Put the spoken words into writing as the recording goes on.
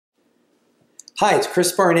Hi, it's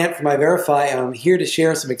Chris Barnett from EyeVerify, and I'm here to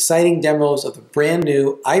share some exciting demos of the brand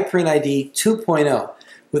new Eyeprint ID 2.0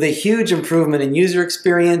 with a huge improvement in user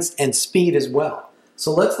experience and speed as well.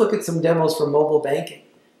 So let's look at some demos for mobile banking.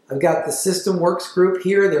 I've got the System Works group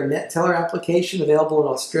here, their NetTeller application available in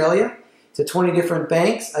Australia to 20 different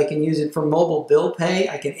banks. I can use it for mobile bill pay.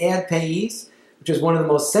 I can add payees, which is one of the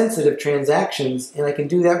most sensitive transactions, and I can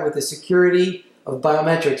do that with the security of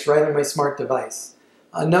biometrics right on my smart device.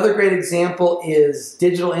 Another great example is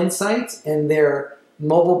Digital Insights and their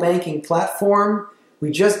mobile banking platform.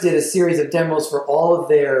 We just did a series of demos for all of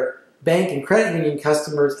their bank and credit union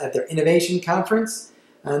customers at their innovation conference,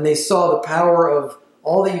 and they saw the power of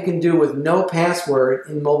all that you can do with no password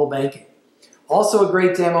in mobile banking. Also a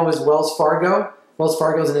great demo is Wells Fargo. Wells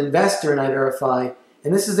Fargo is an investor in EyeVerify,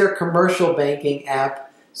 and this is their commercial banking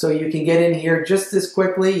app, so you can get in here just this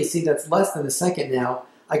quickly. You see that's less than a second now.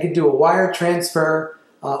 I could do a wire transfer,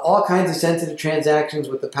 all kinds of sensitive transactions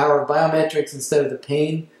with the power of biometrics instead of the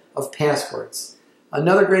pain of passwords.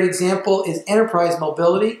 Another great example is enterprise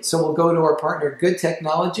mobility. So we'll go to our partner Good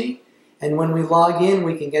Technology, and when we log in,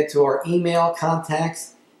 we can get to our email,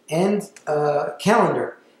 contacts, and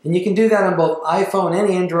calendar. And you can do that on both iPhone and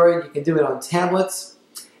Android. You can do it on tablets.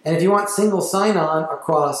 And if you want single sign-on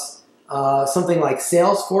across something like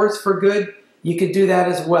Salesforce for Good, you could do that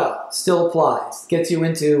as well. Still applies. Gets you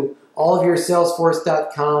into all of your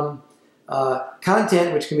Salesforce.com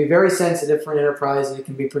content, which can be very sensitive for an enterprise, and it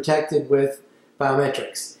can be protected with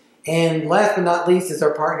biometrics. And last but not least is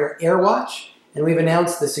our partner AirWatch, and we've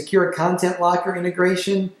announced the secure content locker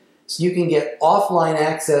integration, so you can get offline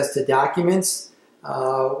access to documents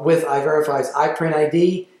with EyeVerify's Eyeprint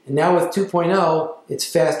ID, and now with 2.0, it's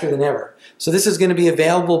faster than ever. So this is going to be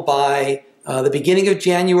available by the beginning of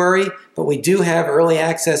January, but we do have early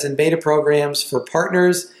access and beta programs for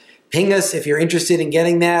partners. Ping us if you're interested in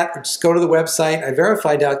getting that, or just go to the website,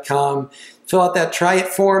 eyeverify.com, fill out that try it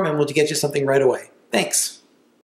form, and we'll get you something right away. Thanks.